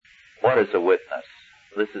What is a witness?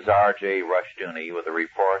 This is R.J. Rushdoony with a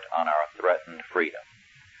report on our threatened freedom.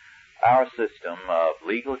 Our system of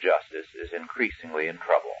legal justice is increasingly in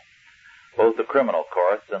trouble, both the criminal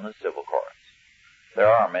courts and the civil courts.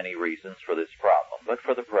 There are many reasons for this problem, but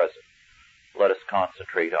for the present, let us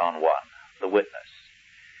concentrate on one, the witness.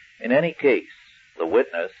 In any case, the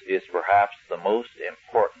witness is perhaps the most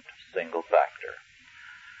important single factor.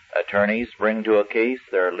 Attorneys bring to a case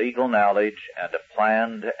their legal knowledge and a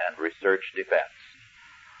planned and researched defense.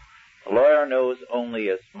 The lawyer knows only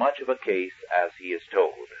as much of a case as he is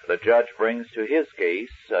told. The judge brings to his case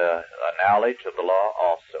a knowledge of the law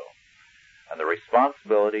also, and the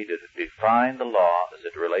responsibility to define the law as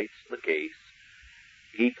it relates to the case,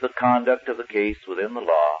 keep the conduct of the case within the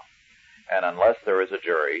law, and unless there is a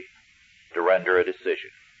jury, to render a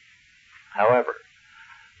decision. However,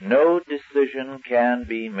 no decision can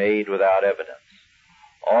be made without evidence.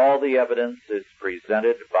 All the evidence is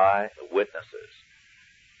presented by witnesses.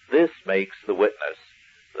 This makes the witness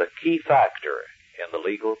the key factor in the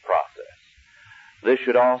legal process. This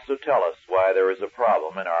should also tell us why there is a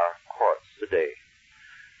problem in our courts today.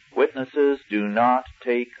 Witnesses do not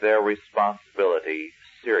take their responsibility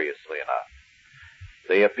seriously enough.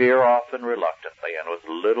 They appear often reluctantly and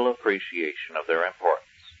with little appreciation of their importance.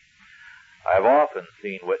 I have often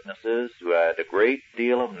seen witnesses who had a great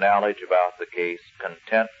deal of knowledge about the case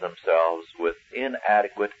content themselves with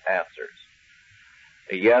inadequate answers.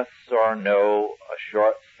 A yes or no, a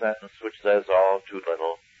short sentence which says all too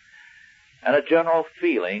little, and a general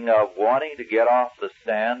feeling of wanting to get off the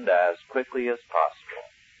stand as quickly as possible.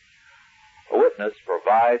 A witness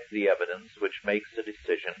provides the evidence which makes a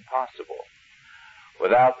decision possible.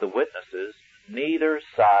 Without the witnesses, neither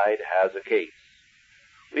side has a case.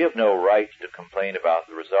 We have no right to complain about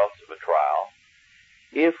the results of a trial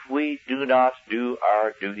if we do not do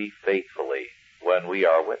our duty faithfully when we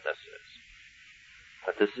are witnesses.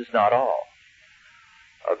 But this is not all.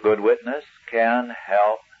 A good witness can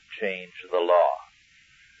help change the law.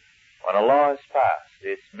 When a law is passed,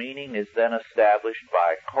 its meaning is then established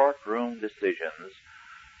by courtroom decisions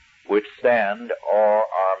which stand or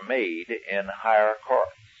are made in higher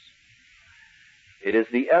courts. It is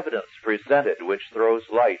the evidence presented which throws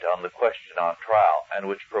light on the question on trial and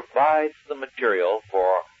which provides the material for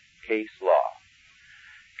case law.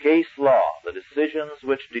 Case law, the decisions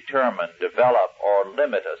which determine, develop, or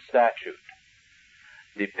limit a statute,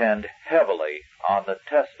 depend heavily on the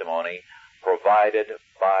testimony provided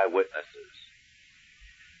by witnesses.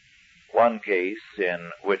 One case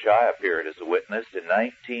in which I appeared as a witness in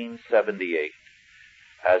 1978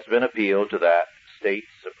 has been appealed to that state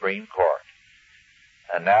Supreme Court,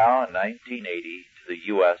 and now in 1980 to the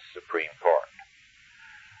U.S. Supreme Court.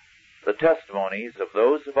 The testimonies of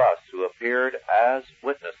those of us who appeared as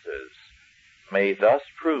witnesses may thus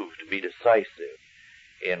prove to be decisive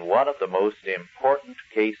in one of the most important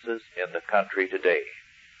cases in the country today.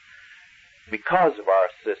 Because of our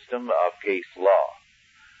system of case law,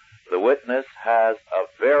 the witness has a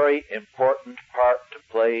very important part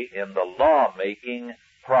to play in the law-making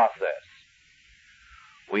process.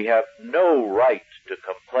 We have no right to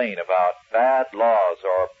complain about bad laws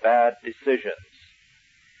or bad decisions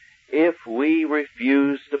if we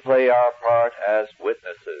refuse to play our part as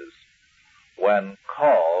witnesses when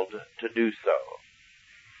called to do so.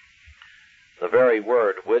 The very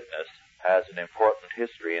word witness has an important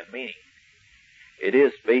history and meaning. It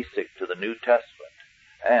is basic to the New Testament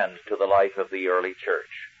and to the life of the early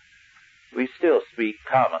church. We still speak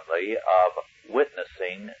commonly of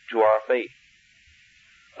witnessing to our faith.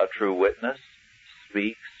 A true witness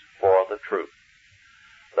speaks for the truth.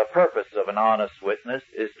 The purpose of an honest witness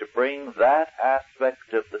is to bring that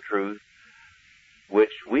aspect of the truth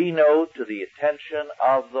which we know to the attention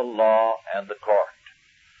of the law and the court.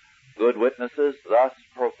 Good witnesses thus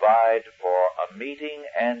provide for a meeting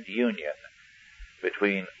and union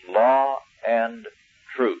between law and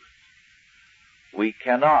truth. We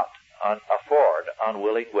cannot afford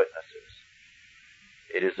unwilling witnesses.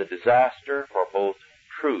 It is a disaster for both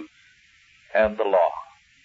truth and the law.